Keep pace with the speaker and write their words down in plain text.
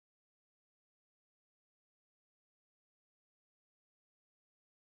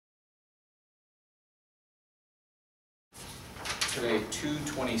today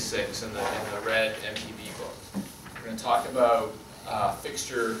 226 in the red MPB book. We're going to talk about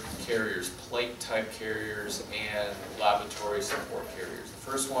fixture carriers, plate type carriers, and laboratory support carriers. The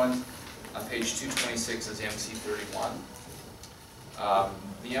first one on page 226 is MC31.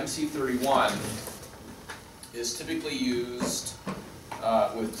 The MC31 is typically used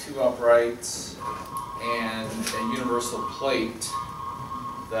with two uprights and a universal plate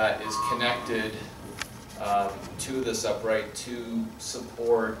that is connected to this upright to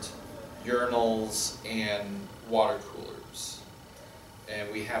support urinals and water coolers.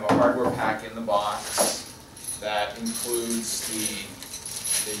 And we have a hardware pack in the box that includes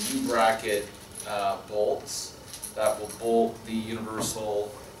the U-bracket bolts that will bolt the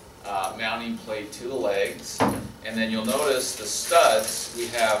universal mounting plate to the legs. And then you'll notice the studs, we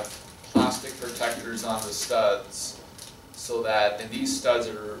have plastic protectors on the studs so that, and these studs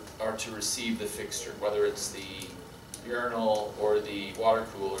are to receive the fixture, whether it's the urinal or the water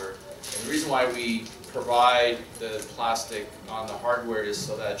cooler. And the reason why we provide the plastic on the hardware is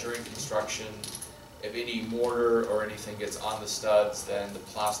so that during construction, if any mortar or anything gets on the studs, then the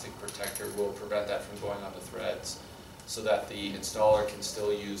plastic protector will prevent that from going on the threads, so that the installer can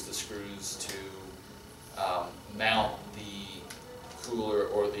still use the screws to mount the cooler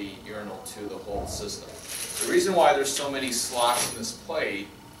or the urinal to the whole system. The reason why there's so many slots in this plate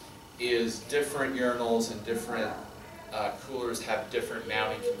is different urinals and different coolers have different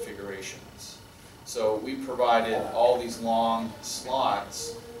mounting configurations. So we provided all these long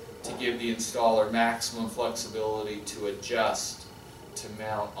slots to give the installer maximum flexibility to adjust to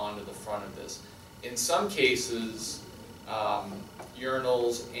mount onto the front of this. In some cases,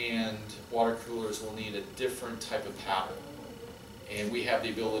 urinals and water coolers will need a different type of pattern. And we have the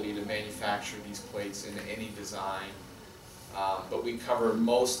ability to manufacture these plates in any design, but we cover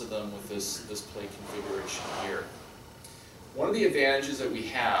most of them with this plate configuration here. One of the advantages that we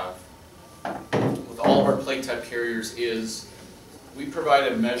have with all of our plate type carriers is we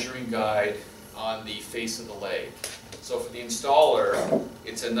provide a measuring guide on the face of the leg. So for the installer,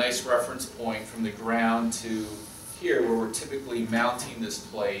 it's a nice reference point from the ground to here where we're typically mounting this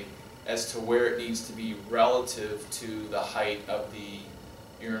plate as to where it needs to be relative to the height of the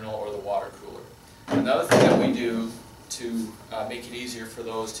urinal or the water cooler. Another thing that we do to make it easier for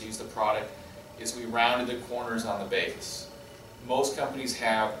those to use the product is we rounded the corners on the base. Most companies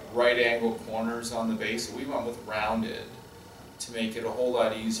have right angle corners on the base, so we went with rounded to make it a whole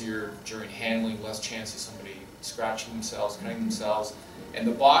lot easier during handling, less chance of somebody scratching themselves, cutting themselves, and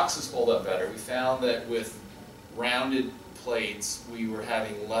the boxes hold up better. We found that with rounded plates, we were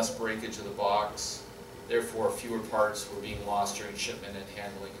having less breakage of the box, therefore fewer parts were being lost during shipment and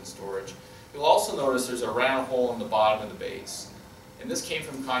handling and storage. You'll also notice there's a round hole in the bottom of the base. And this came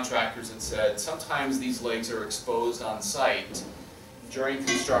from contractors that said sometimes these legs are exposed on site during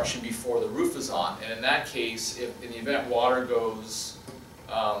construction before the roof is on. And in that case, if in the event water goes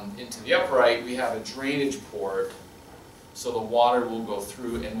into the upright, we have a drainage port so the water will go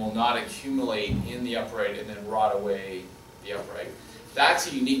through and will not accumulate in the upright and then rot away the upright.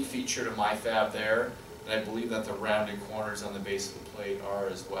 That's a unique feature to MIFAB there, and I believe that the rounded corners on the base of the plate are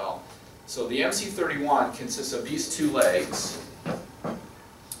as well. So the MC31 consists of these two legs.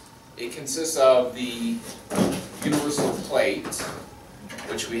 It consists of the universal plate,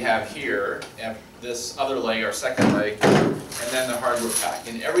 which we have here, and this other leg, our second leg, and then the hardware pack.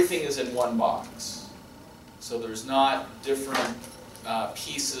 And everything is in one box. So there's not different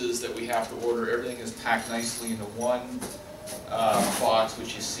pieces that we have to order. Everything is packed nicely into one box,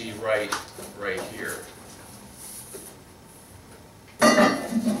 which you see right here.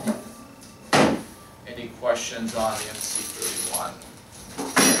 Any questions on the MC31?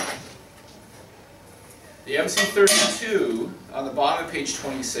 The MC32 on the bottom of page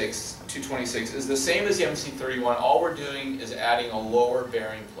 226 is the same as the MC31. All we're doing is adding a lower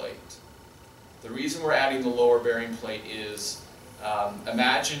bearing plate. The reason we're adding the lower bearing plate is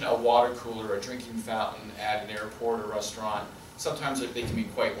imagine a water cooler, a drinking fountain at an airport or restaurant. Sometimes they can be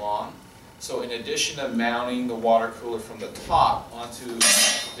quite long. So in addition to mounting the water cooler from the top onto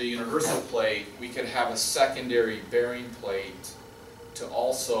the universal plate, we could have a secondary bearing plate to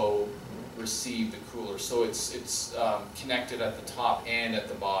also receive the cooler. So it's connected at the top and at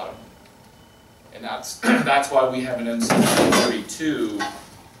the bottom. And that's why we have an MC32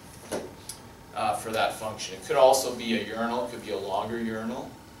 for that function. It could also be a urinal, it could be a longer urinal.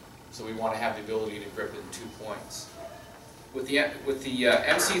 So we want to have the ability to grip it in 2 points. With the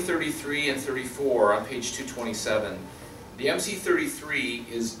MC33 and 34 on page 227, the MC33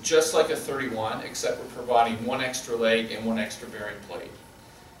 is just like a 31, except we're providing one extra leg and one extra bearing plate.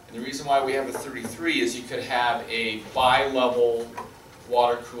 And the reason why we have a 33 is you could have a bi-level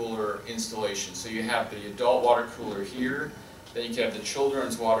water cooler installation. So you have the adult water cooler here, then you can have the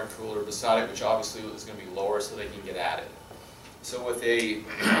children's water cooler beside it, which obviously is going to be lower so they can get at it. So with a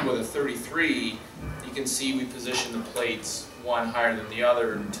 33, you can see we position the plates one higher than the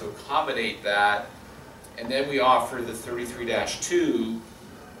other to accommodate that. And then we offer the 33-2,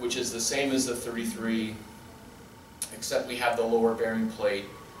 which is the same as the 33, except we have the lower bearing plate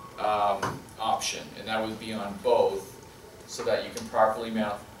option, and that would be on both, so that you can properly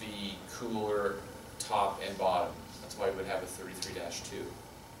mount the cooler top and bottom. That's why we would have a 33-2.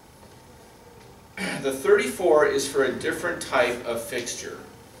 The 34 is for a different type of fixture.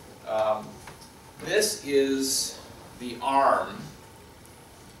 This is the arm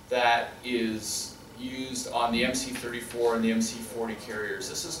that is used on the MC34 and the MC40 carriers.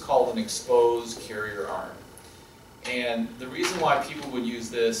 This is called an exposed carrier arm. And the reason why people would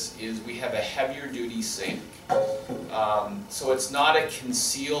use this is we have a heavier duty sink. So it's not a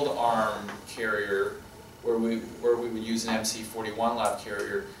concealed arm carrier where we would use an MC41 lap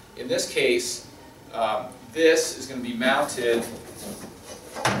carrier. In this case, this is going to be mounted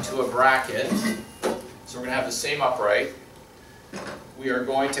to a bracket. So we're going to have the same upright. We are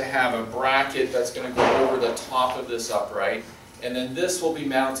going to have a bracket that's going to go over the top of this upright. And then this will be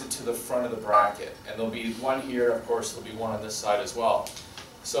mounted to the front of the bracket. And there'll be one here, of course there'll be one on this side as well.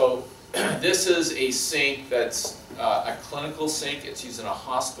 So this is a sink that's a clinical sink. It's used in a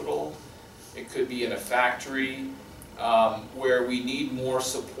hospital. It could be in a factory where we need more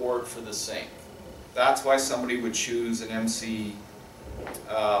support for the sink. That's why somebody would choose an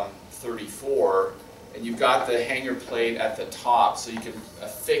MC34. And you've got the hanger plate at the top, so you can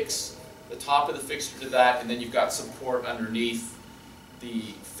affix the top of the fixture to that, and then you've got support underneath the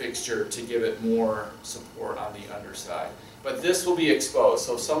fixture to give it more support on the underside. But this will be exposed,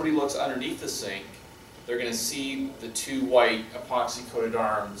 so if somebody looks underneath the sink, they're going to see the two white epoxy coated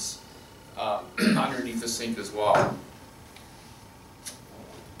arms underneath the sink as well.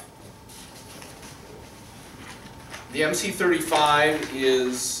 The MC35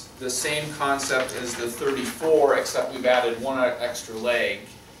 is the same concept as the 34, except we've added one extra leg.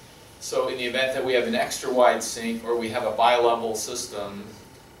 So in the event that we have an extra wide sink or we have a bi-level system,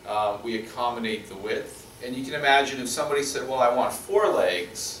 we accommodate the width. And you can imagine if somebody said, well, I want 4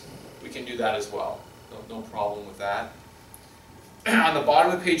 legs, we can do that as well. No problem with that. On the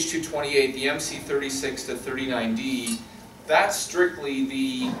bottom of page 228, the MC36 to 39D, that's strictly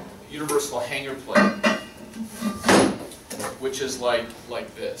the universal hanger plate, which is like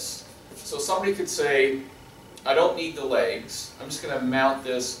this. So somebody could say, I don't need the legs, I'm just going to mount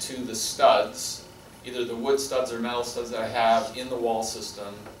this to the studs, either the wood studs or metal studs that I have in the wall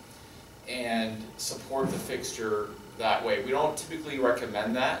system, and support the fixture that way. We don't typically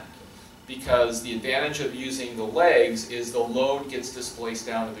recommend that, because the advantage of using the legs is the load gets displaced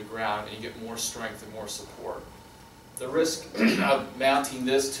down to the ground and you get more strength and more support. The risk of mounting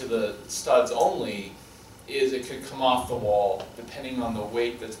this to the studs only is it could come off the wall depending on the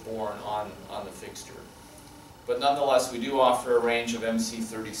weight that's borne on the fixture. But nonetheless, we do offer a range of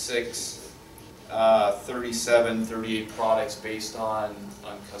MC36, 37, 38 products based on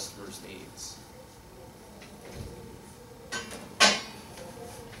customers' needs.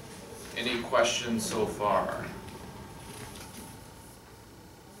 Any questions so far?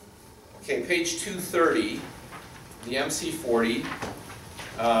 Okay, page 230, the MC40.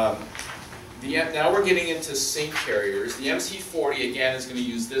 Now we're getting into sink carriers. The MC40, again, is going to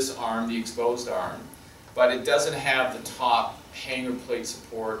use this arm, the exposed arm, but it doesn't have the top hanger plate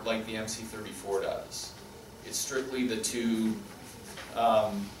support like the MC34 does. It's strictly the two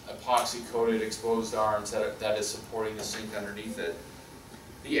epoxy-coated exposed arms that is supporting the sink underneath it.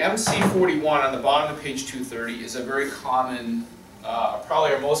 The MC41 on the bottom of page 230 is a very common,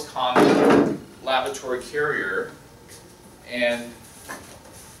 probably our most common laboratory carrier, and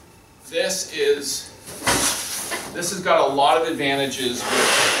this has got a lot of advantages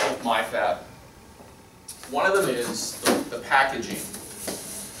with MIFAB. One of them is the packaging.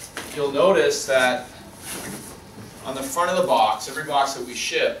 You'll notice that on the front of the box, every box that we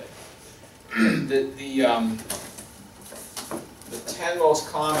ship, the 10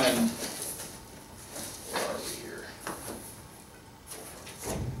 most common, where are we here?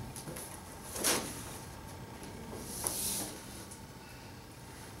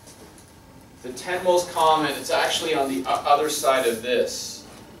 The 10 most common, it's actually on the other side of this.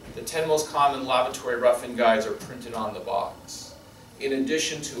 The 10 most common laboratory rough-in guides are printed on the box, in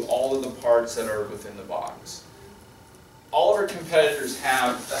addition to all of the parts that are within the box. All of our competitors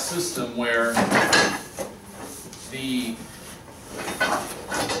have a system where the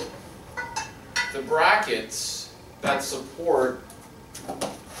brackets that support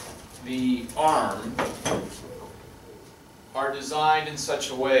the arm are designed in such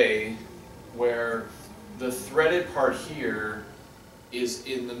a way where the threaded part here is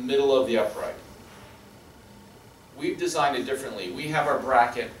in the middle of the upright. We've designed it differently. We have our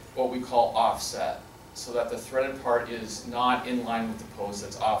bracket what we call offset, so that the threaded part is not in line with the post,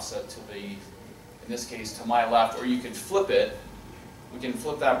 that's offset to the, in this case, to my left, or you can flip it. We can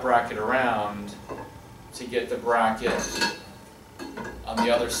flip that bracket around to get the bracket on the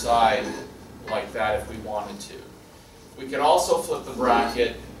other side like that if we wanted to. We can also flip the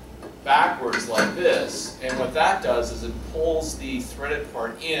bracket backwards like this, and what that does is it pulls the threaded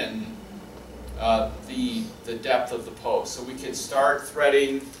part in the depth of the post. So we could start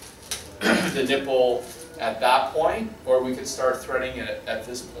threading the nipple at that point, or we could start threading it at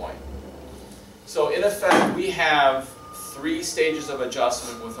this point. So in effect, we have 3 stages of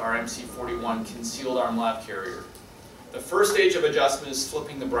adjustment with our MC41 concealed arm lap carrier. The first stage of adjustment is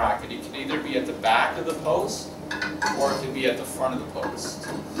flipping the bracket. It can either be at the back of the post, or it can be at the front of the post,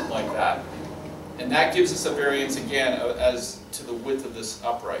 like that. And that gives us a variance again as to the width of this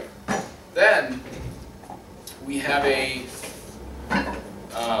upright. Then we have a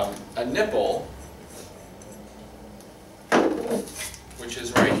nipple, which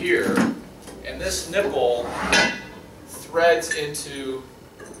is right here, and this nipple threads into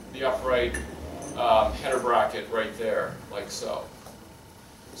the upright header bracket right there, like so.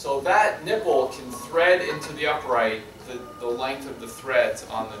 So that nipple can thread into the upright the length of the threads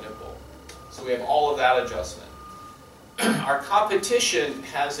on the nipple. So we have all of that adjustment. Our competition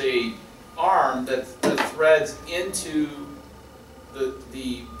has a arm that threads into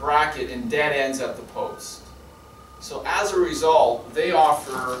the bracket and dead ends at the post. So as a result, they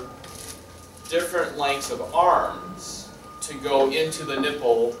offer different lengths of arms to go into the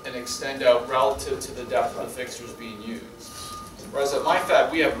nipple and extend out relative to the depth of the fixtures being used. Whereas at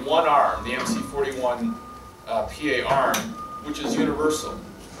MIFAB, we have one arm, the MC41 PA arm, which is universal.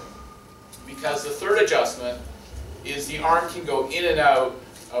 Because the third adjustment is the arm can go in and out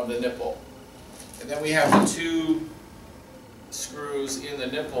of the nipple. And then we have the 2 screws in the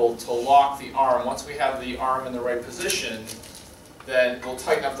nipple to lock the arm. Once we have the arm in the right position, then we'll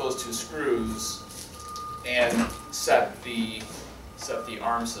tighten up those 2 screws and set the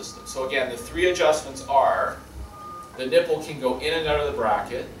arm system. So again, the 3 adjustments are the nipple can go in and out of the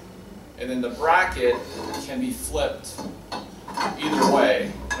bracket, and then the bracket can be flipped either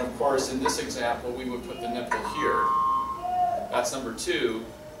way. And of course, in this example, we would put the nipple here. That's number 2.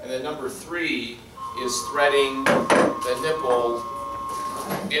 And then number 3 is threading the nipple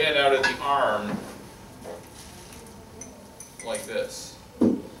in and out of the arm like this.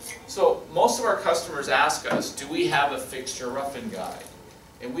 So most of our customers ask us, do we have a fixture rough-in guide?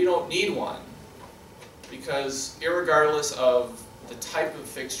 And we don't need one, because irregardless of the type of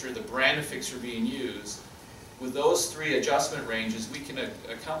fixture, the brand of fixture being used, with those 3 adjustment ranges, we can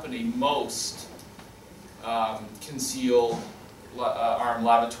accompany most concealed arm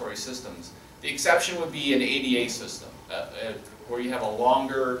lavatory systems. The exception would be an ADA system, where you have a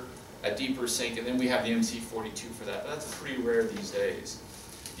longer, a deeper sink, and then we have the MC42 for that, but that's pretty rare these days.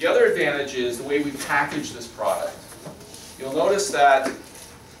 The other advantage is the way we package this product. You'll notice that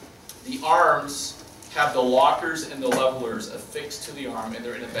the arms have the lockers and the levelers affixed to the arm, and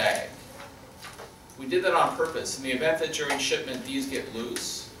they're in a bag. We did that on purpose. In the event that during shipment these get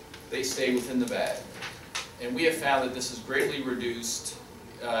loose, they stay within the bag. And we have found that this has greatly reduced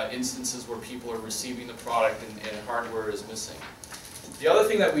instances where people are receiving the product and hardware is missing. The other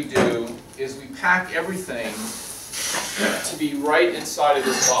thing that we do is we pack everything to be right inside of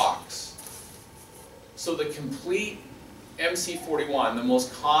this box. So the complete MC41, the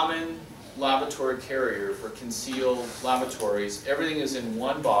most common lavatory carrier for concealed lavatories, everything is in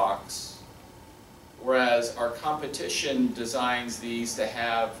one box, whereas our competition designs these to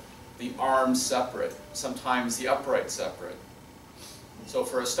have the arms separate, sometimes the upright separate. So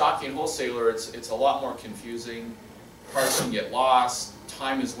for a stocking wholesaler, it's a lot more confusing. Parts can get lost,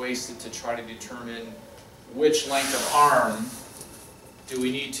 time is wasted to try to determine which length of arm do we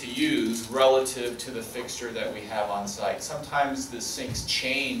need to use relative to the fixture that we have on site. Sometimes the sinks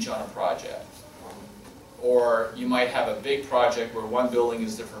change on a project. Or you might have a big project where one building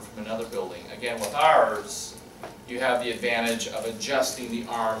is different from another building. Again, with ours, you have the advantage of adjusting the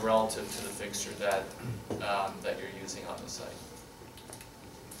arm relative to the fixture that you're using on the site.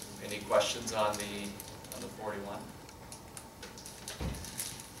 Any questions on the 41?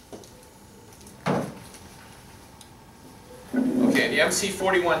 Okay, the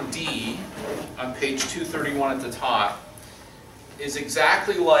MC41D on page 231 at the top is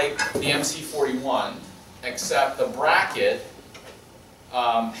exactly like the MC41, except the bracket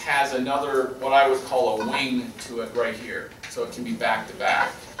has another, what I would call a wing to it right here. So it can be back to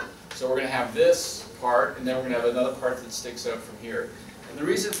back. So we're going to have this part, and then we're going to have another part that sticks out from here. And the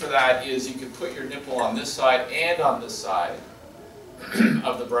reason for that is you can put your nipple on this side and on this side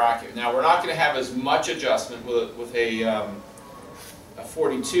of the bracket. Now we're not going to have as much adjustment with a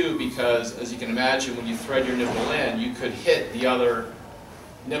 42 because, as you can imagine, when you thread your nipple in, you could hit the other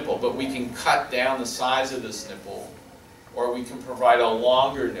nipple, but we can cut down the size of this nipple, or we can provide a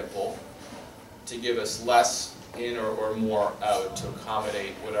longer nipple to give us less in or more out to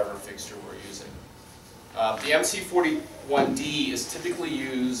accommodate whatever fixture we're using. The MC41D is typically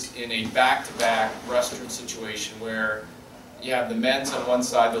used in a back-to-back restroom situation where you have the men's on one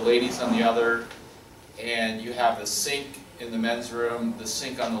side, the ladies on the other, and you have the sink in the men's room, the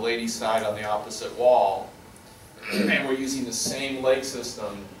sink on the ladies' side on the opposite wall, and we're using the same leg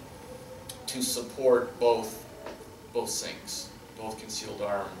system to support both sinks, both concealed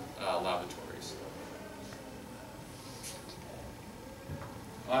arm lavatories.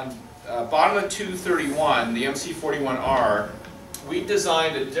 On bottom of 231, the MC41R, we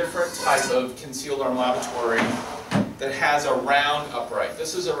designed a different type of concealed arm lavatory that has a round upright.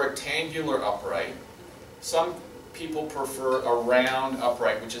 This is a rectangular upright. Some people prefer a round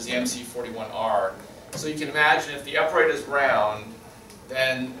upright, which is the MC41R. So you can imagine if the upright is round,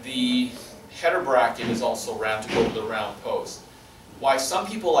 then the header bracket is also round to go to the round post. Why some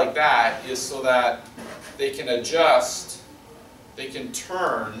people like that is so that they can adjust, they can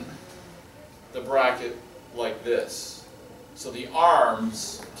turn the bracket like this. So the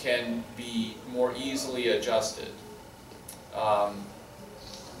arms can be more easily adjusted.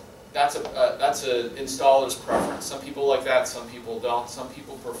 That's an installer's preference. Some people like that, some people don't. Some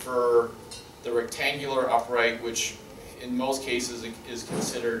people prefer the rectangular upright, which in most cases is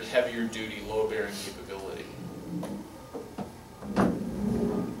considered heavier duty, load-bearing capability.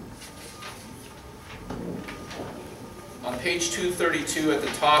 On page 232 at the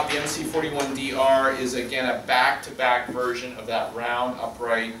top, the MC41DR is again a back-to-back version of that round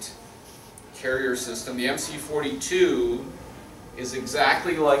upright carrier system. The MC42 is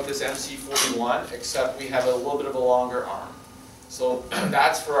exactly like this MC41, except we have a little bit of a longer arm. So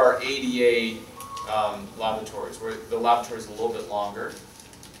that's for our ADA lavatories, where the lavatory is a little bit longer.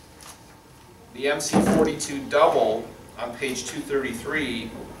 The MC42 double on page 233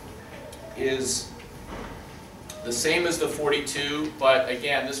 is the same as the 42, but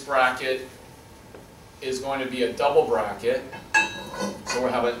again, this bracket is going to be a double bracket. So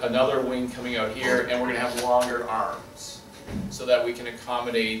we'll have another wing coming out here, and we're going to have longer arms so that we can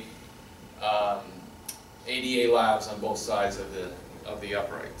accommodate ADA labs on both sides of the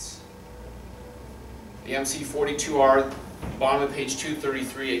uprights. The MC42R, bottom of page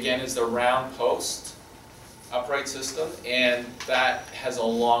 233, again is the round post upright system, and that has a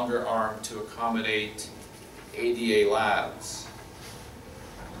longer arm to accommodate ADA labs.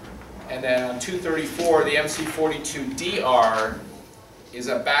 And then on 234, the MC42DR is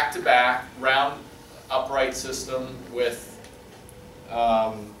a back-to-back round upright system with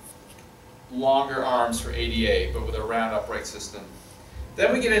longer arms for ADA, but with a round upright system.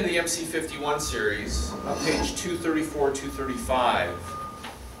 Then we get into the MC51 series on page 234, 235.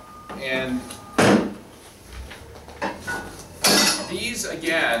 And these,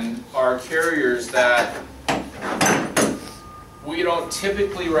 again, are carriers that we don't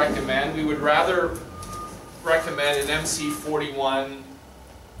typically recommend. We would rather recommend an MC41,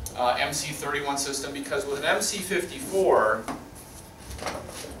 MC31 system, because with an MC54,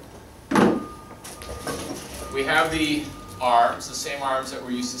 we have the arms, the same arms that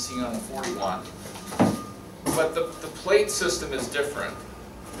we're used to seeing on the 41. But the plate system is different.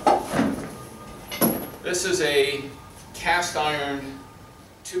 This is a cast iron,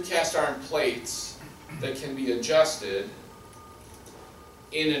 two cast iron plates that can be adjusted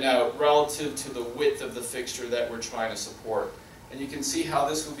in and out relative to the width of the fixture that we're trying to support. And you can see how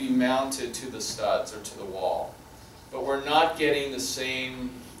this will be mounted to the studs or to the wall. But we're not getting the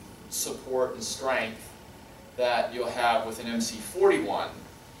same support and strength that you'll have with an MC41.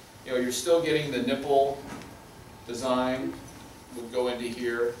 You know, you're still getting the nipple design would go into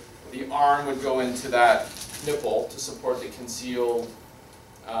here. The arm would go into that nipple to support the concealed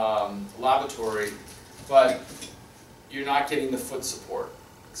lavatory, but you're not getting the foot support.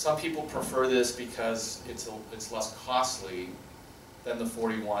 Some people prefer this because it's less costly than the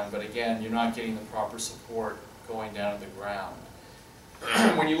 41, but again, you're not getting the proper support going down to the ground.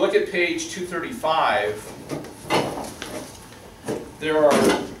 When you look at page 235, there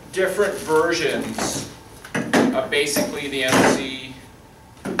are different versions of basically the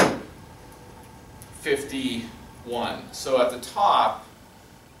MC51. So at the top,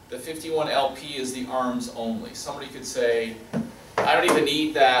 the 51 LP is the arms only. Somebody could say, I don't even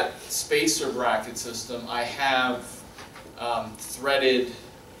need that spacer bracket system. I have threaded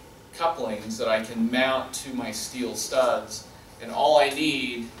couplings that I can mount to my steel studs, and all I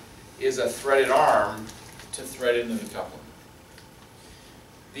need is a threaded arm to thread into the coupling.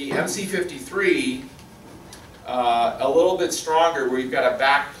 The MC53, a little bit stronger, where you've got a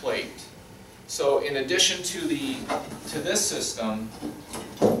back plate. So in addition to this system,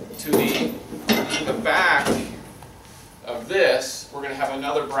 to the back of this, we're going to have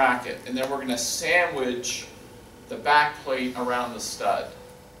another bracket, and then we're going to sandwich the back plate around the stud.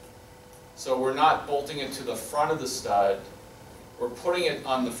 So we're not bolting it to the front of the stud, we're putting it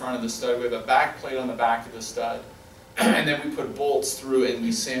on the front of the stud. We have a back plate on the back of the stud, and then we put bolts through it and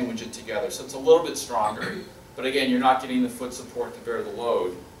we sandwich it together. So it's a little bit stronger, but again, you're not getting the foot support to bear the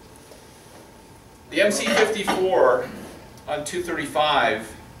load. The MC54 on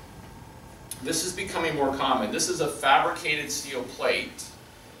 235, this is becoming more common. This is a fabricated steel plate,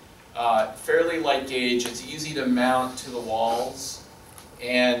 fairly light gauge. It's easy to mount to the walls.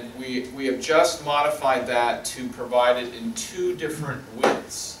 And we have just modified that to provide it in two different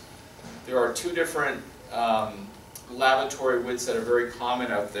widths. There are two different lavatory widths that are very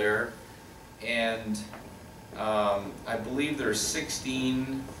common out there. And I believe there's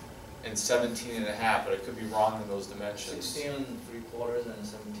 16 and 17 and a half, but I could be wrong in those dimensions. 16 and 3/4 and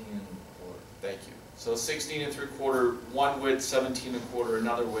 17 and 1/4. Thank you. So 16 and 3/4, one width, 17 and 1/4,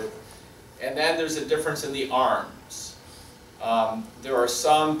 another width. And then there's a difference in the arms. There are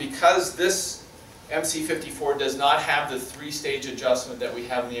some, because this MC54 does not have the three-stage adjustment that we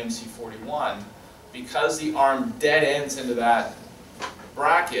have in the MC41, because the arm dead ends into that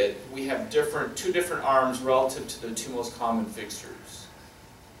bracket, we have two different arms relative to the two most common fixtures.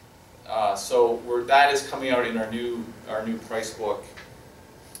 So that is coming out in our new price book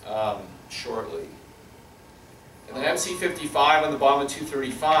shortly. And then MC55 on the bottom of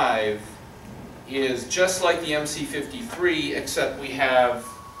 235 is just like the MC53, except we have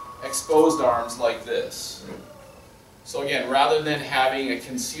exposed arms like this. So again, rather than having a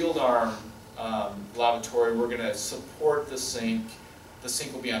concealed arm lavatory, we're going to support the sink. The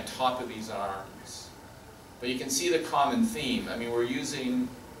sink will be on top of these arms. But you can see the common theme. I mean, we're using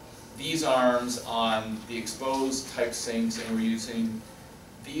these arms on the exposed type sinks, and we're using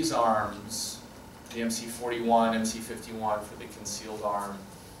these arms, the MC41, MC51, for the concealed arm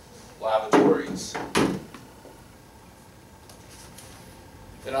lavatories.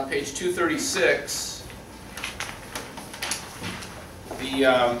 Then on page 236,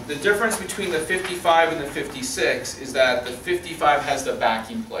 the difference between the 55 and the 56 is that the 55 has the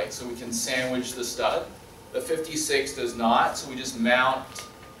backing plate, so we can sandwich the stud. The 56 does not, so we just mount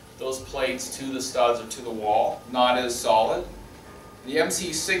those plates to the studs or to the wall, not as solid. The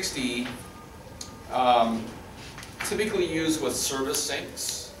MC60, typically used with service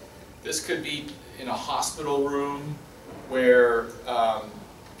sinks. This could be in a hospital room where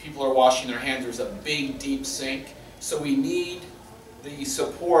people are washing their hands. There's a big, deep sink. So we need the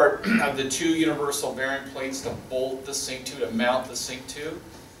support of the two universal bearing plates to bolt the sink to mount the sink to.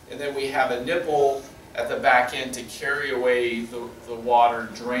 And then we have a nipple at the back end to carry away the water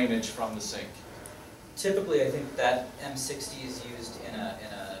drainage from the sink. Typically, I think that M60 is used in a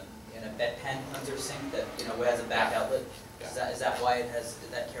bedpan cleanser sink that has a back outlet. Yeah. Is that why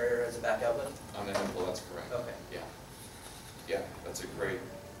that carrier has a back outlet? On the nipple, that's correct. Okay. Yeah. Yeah, that's a great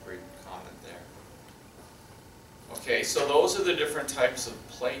comment there. Okay, so those are the different types of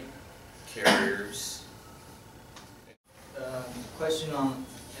plate carriers. Question on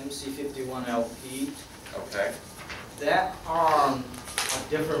MC51 LP. Okay. That arm is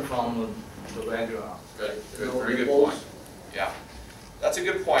different from the regular arm. Good. Very good point. Yeah. That's a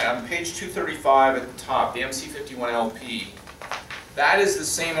good point. On page 235 at the top, the MC51 LP, that is the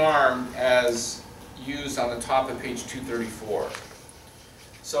same arm as used on the top of page 234.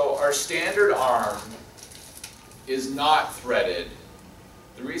 So our standard arm is not threaded.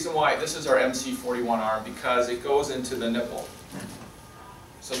 The reason why, this is our MC41 arm, because it goes into the nipple.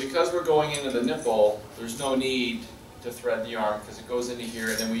 So because we're going into the nipple, there's no need to thread the arm because it goes into here,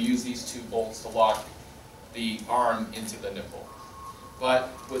 and then we use these two bolts to lock the arm into the nipple.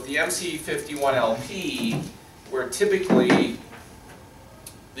 But with the MC51 LP, where typically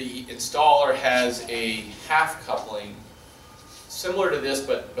the installer has a half coupling, similar to this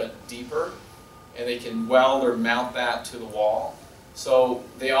but deeper, and they can weld or mount that to the wall. So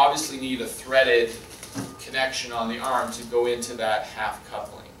they obviously need a threaded connection on the arm to go into that half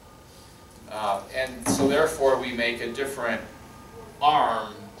coupling. And so therefore we make a different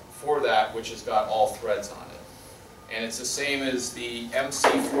arm for that, which has got all threads on it. And it's the same as the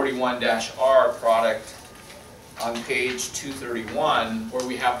MC41-R product on page 231, where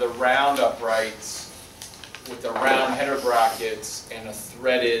we have the round uprights with the round header brackets and a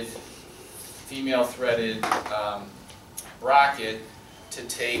threaded, female threaded bracket to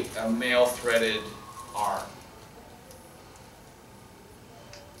take a male threaded arm.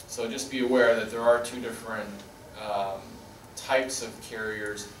 So just be aware that there are two different types of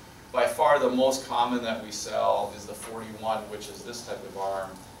carriers. By far the most common that we sell is the 41, which is this type of arm.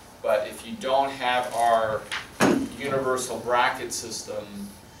 But if you don't have our universal bracket system,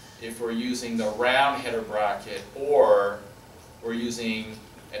 if we're using the round header bracket, or we're using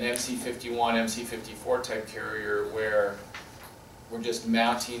an MC51, MC54 type carrier where we're just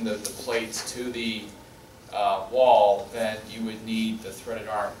mounting the plates to the wall, then you would need the threaded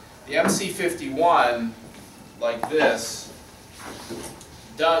arm. The MC51, like this,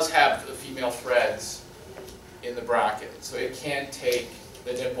 does have the female threads in the bracket, so it can take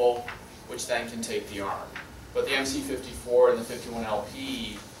the nipple, which then can take the arm. But the MC54 and the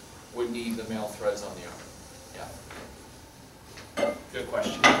 51LP would need the male threads on the arm. Yeah. Good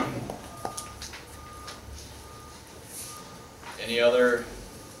question. Any other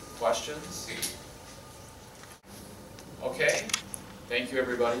questions? Okay. Thank you,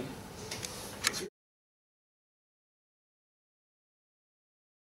 everybody.